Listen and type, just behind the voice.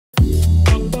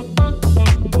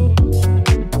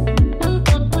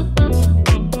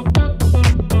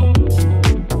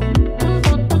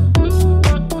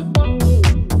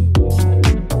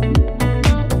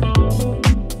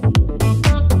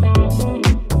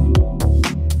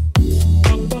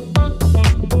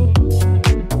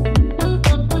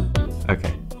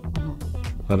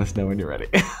Let us know when you're ready.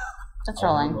 It's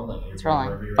rolling. It's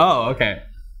rolling. Oh, okay.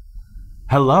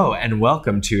 Hello and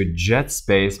welcome to Jet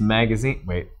Space Magazine.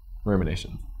 Wait,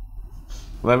 Ru-minations.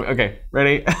 Okay,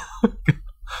 ready?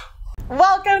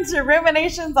 Welcome to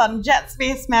Ru-minations on Jet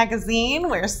Space Magazine.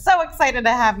 We're so excited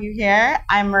to have you here.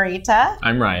 I'm Marita.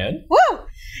 I'm Ryan. Woo!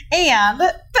 And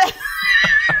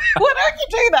what are you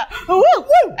doing that? Woo!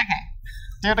 Woo! Okay,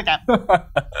 do it again.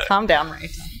 Calm down,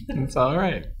 Marita. It's all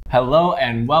right. Hello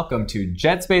and welcome to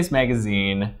Jet Space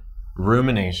Magazine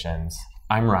Ru-minations.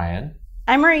 I'm Ryan.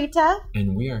 I'm Marita.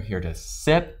 And we are here to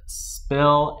sip,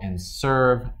 spill, and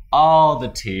serve all the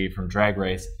tea from Drag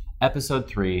Race Episode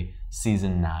 3,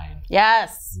 Season 9.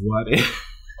 Yes. What is...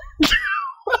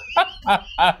 What?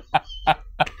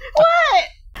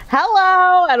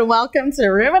 Hello and welcome to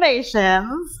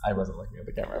Ru-minations. I wasn't looking at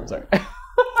the camera, I'm sorry.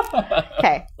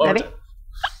 Okay, ready? All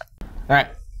right.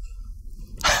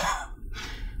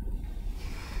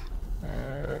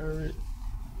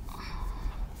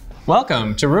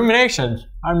 Welcome to Ru-minations.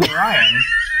 I'm Ryan.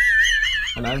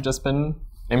 And I've just been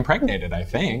impregnated, I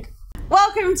think.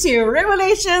 Welcome to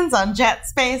Ru-minations on Jet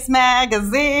Space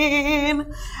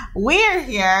Magazine. We're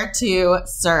here to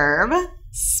serve,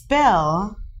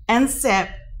 spill, and sip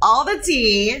all the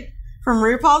tea from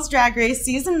RuPaul's Drag Race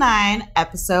Season 9,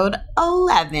 Episode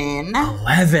 11.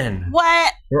 11?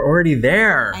 What? We're already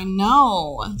there. I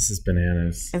know. This is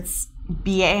bananas. It's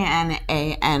B-A-N-A-N-A-S.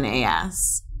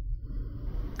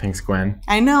 Thanks, Gwen.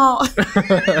 I know.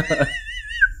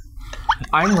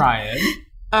 I'm Ryan.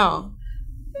 Oh.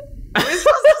 Are we supposed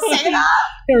to say that?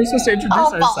 Yeah, we're supposed to introduce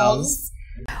ourselves. Balls.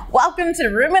 Welcome to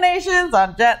Ru-minations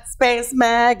on Jet Space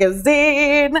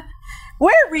Magazine.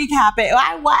 We're recapping.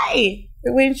 Why?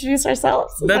 Did we introduce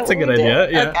ourselves? That's a good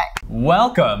idea. Yeah. Okay.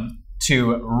 Welcome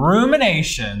to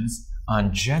Ru-minations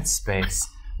on Jet Space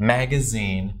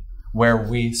Magazine, where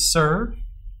we serve,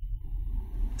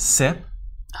 sip.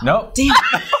 Nope. Damn.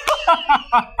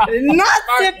 I did not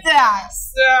sip that.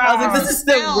 I was like, this is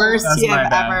the worst tea I've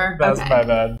ever. That's my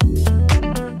bad.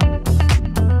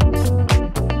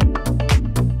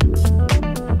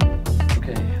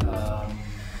 Okay,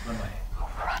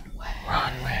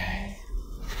 runway.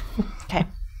 Okay.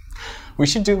 We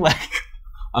should do like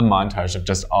a montage of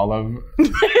just all of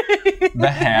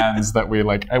the hands that we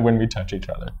like when we touch each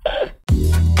other.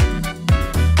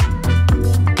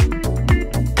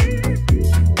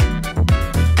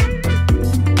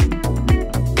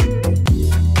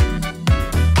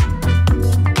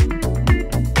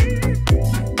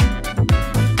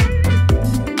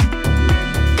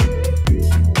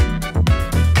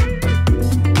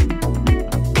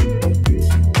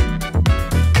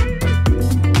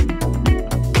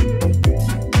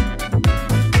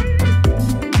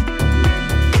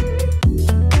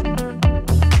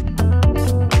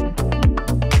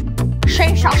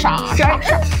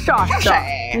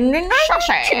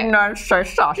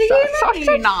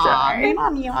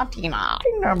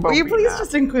 Will you please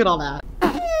just include all that?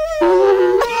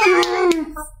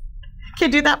 Okay,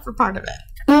 do that for part of it.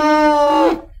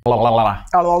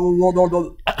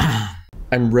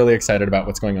 I'm really excited about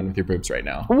what's going on with your boobs right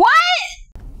now. What?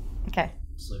 Okay.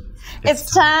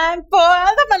 It's time for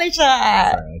the money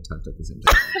shot. Sorry, I talked at the same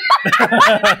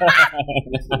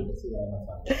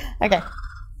time. Okay.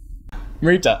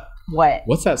 Marita. What?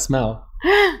 What's that smell?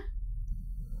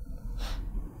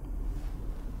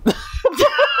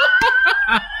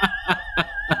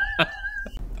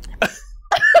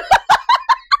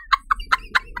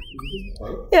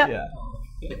 Yeah.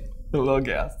 A little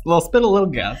gas. Well, spit a little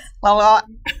gas. Well,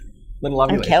 Then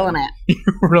I'm killing it. You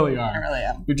really are. I really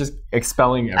am. You're just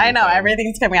expelling everything. I know,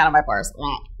 everything's coming out of my pores.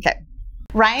 Okay.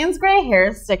 Ryan's gray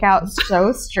hairs stick out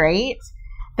so straight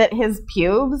that his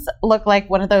pubes look like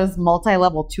one of those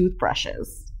multi-level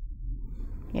toothbrushes.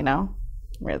 You know?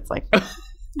 Where it's like...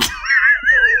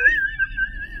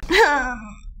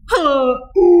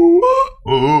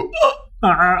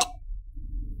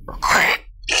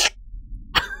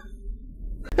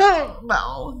 Oh,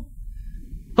 no.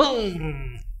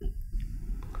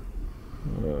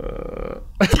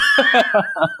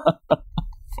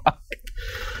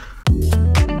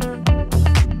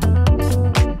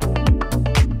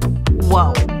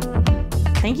 Whoa.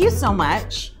 Thank you so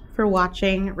much for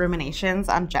watching Ru-minations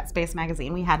on Jet Space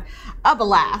Magazine. We had a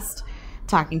blast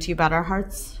talking to you about our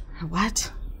hearts.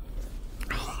 What?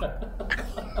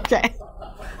 Okay.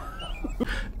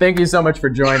 Thank you so much for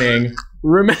joining.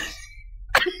 Come on!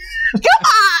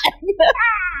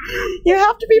 You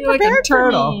have to be prepared like a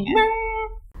turtle. for me.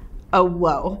 Oh,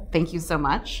 whoa. Thank you so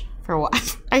much for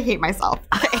what? I hate myself.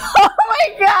 Oh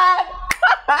my God.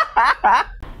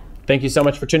 Thank you so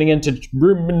much for tuning in to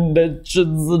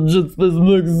Ru-minations on Jet Space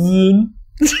Magazine.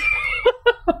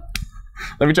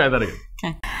 Let me try that again.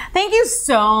 Okay. Thank you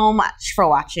so much for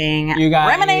watching You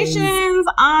guys. Ru-minations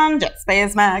on Jet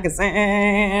Space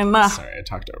Magazine. Sorry, I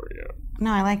talked over you.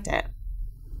 No, I liked it.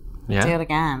 Yeah? Do it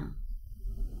again.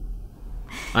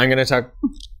 I'm going to talk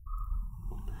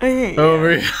Okay.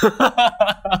 over you.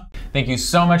 Thank you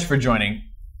so much for joining.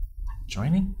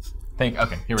 Joining?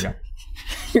 Okay, here we go.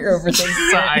 You're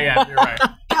overthinking. I am, you're right.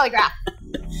 Calligraph.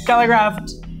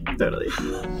 Calligraphed. Totally.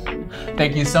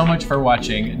 Thank you so much for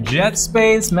watching Jet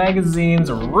Space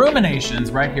Magazine's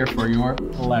Ru-minations right here for your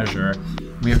pleasure.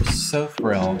 We are so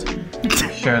thrilled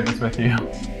to share this with you.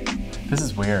 This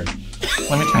is weird.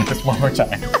 Let me try this one more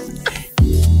time.